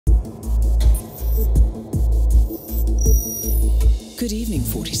Good evening,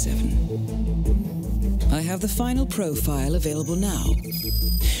 47. I have the final profile available now.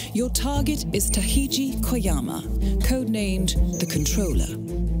 Your target is Tahiji Koyama, codenamed the Controller.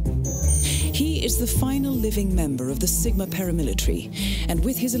 He is the final living member of the Sigma paramilitary, and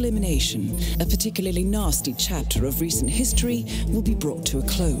with his elimination, a particularly nasty chapter of recent history will be brought to a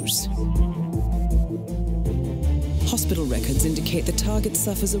close. Hospital records indicate the target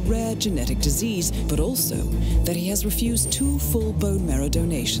suffers a rare genetic disease, but also that he has refused 2 full bone marrow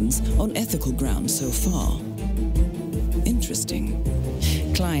donations on ethical grounds so far. Interesting.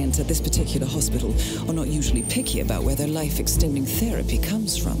 Clients at this particular hospital are not usually picky about where their life-extending therapy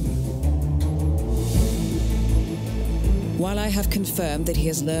comes from. While I have confirmed that he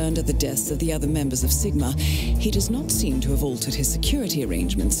has learned of the deaths of the other members of Sigma, he does not seem to have altered his security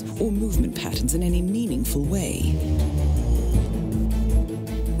arrangements or movement patterns in any meaningful way.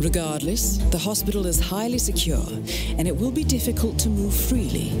 Regardless, the hospital is highly secure, and it will be difficult to move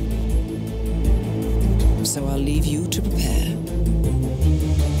freely. So I'll leave you to prepare.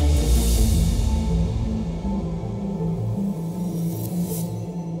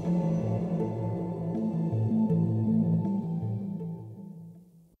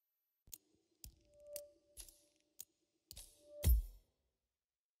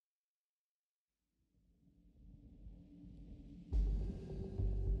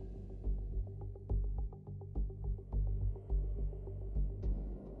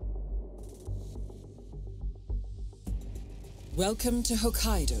 Welcome to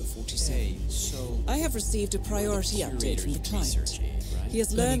Hokkaido, 47. Hey, so I have received a priority update from the client. He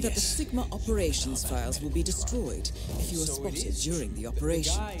has learned that the Sigma operations files will be destroyed if you are spotted during the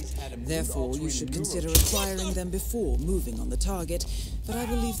operation. Therefore, you should consider acquiring them before moving on the target, but I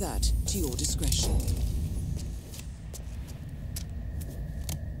will leave that to your discretion.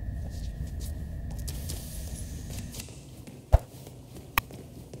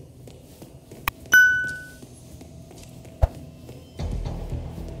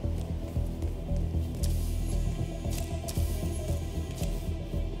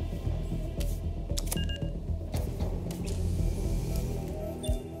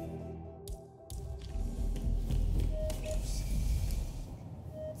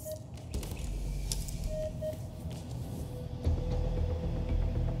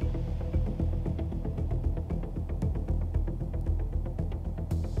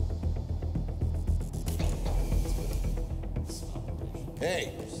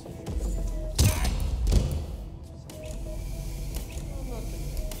 Hey!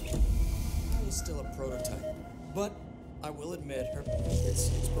 I was still a prototype, but I will admit its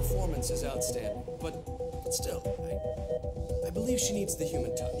performance is outstanding. But still, I believe she needs the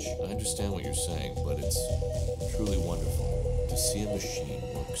human touch. I understand what you're saying, but it's truly wonderful to see a machine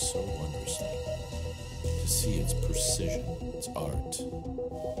work so wondrously. To see its precision, its art.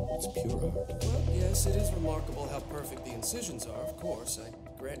 It's pure art. Well, yes, it is remarkable how perfect the incisions are, of course, I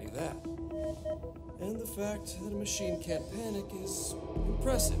grant you that. And the fact that a machine can't panic is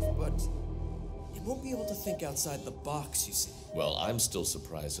impressive, but it won't be able to think outside the box, you see. Well, I'm still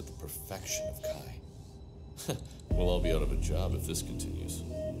surprised at the perfection of Kai. We'll all be out of a job if this continues.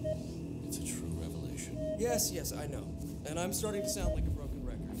 It's a true revelation. Yes, I know. And I'm starting to sound like a broken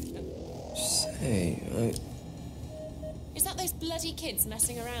record. Say, Is that those bloody kids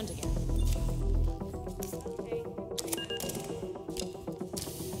messing around again?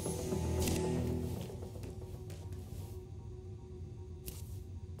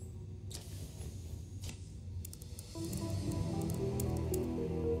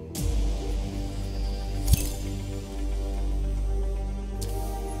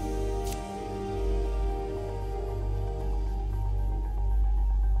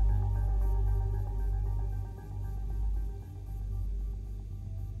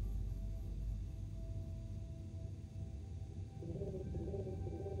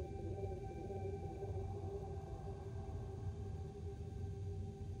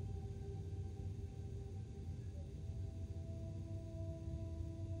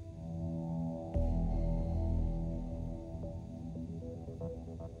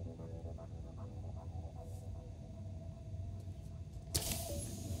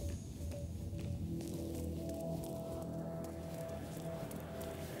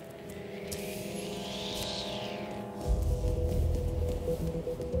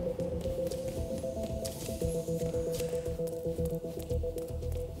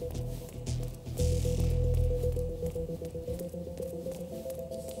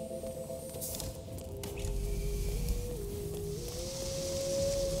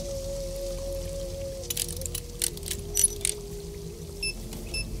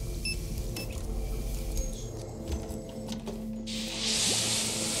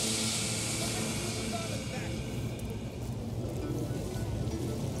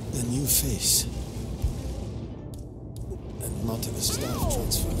 face. And not of a staff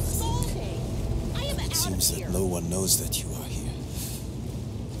transfer, I think. It seems that no one knows that you are here.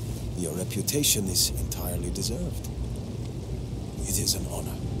 Your reputation is entirely deserved. It is an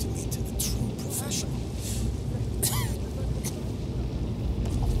honor to meet a true professional.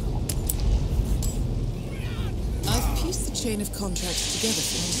 I've pieced the chain of contracts together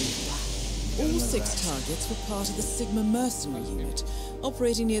for you. All 6 targets were part of the Sigma mercenary unit,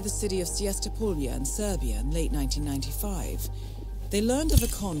 operating near the city of Siestapolja in Serbia in late 1995. They learned of a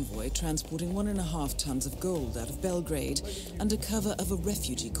convoy transporting 1.5 tons of gold out of Belgrade under cover of a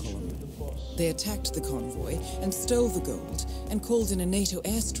refugee column. They attacked the convoy and stole the gold and called in a NATO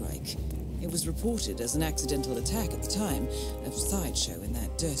airstrike. It was reported as an accidental attack at the time, a sideshow in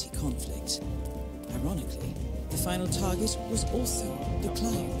that dirty conflict. Ironically, the final target was also the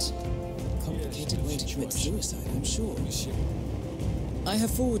client. Complicated way to commit suicide, I'm sure. I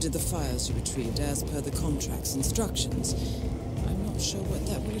have forwarded the files you retrieved as per the contract's instructions. I'm not sure what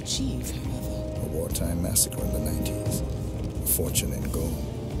that will achieve, however. A wartime massacre in the 90s. A fortune in gold.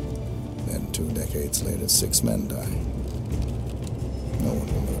 Then 2 decades later, 6 men die. No one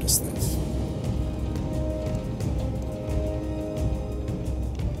will notice this.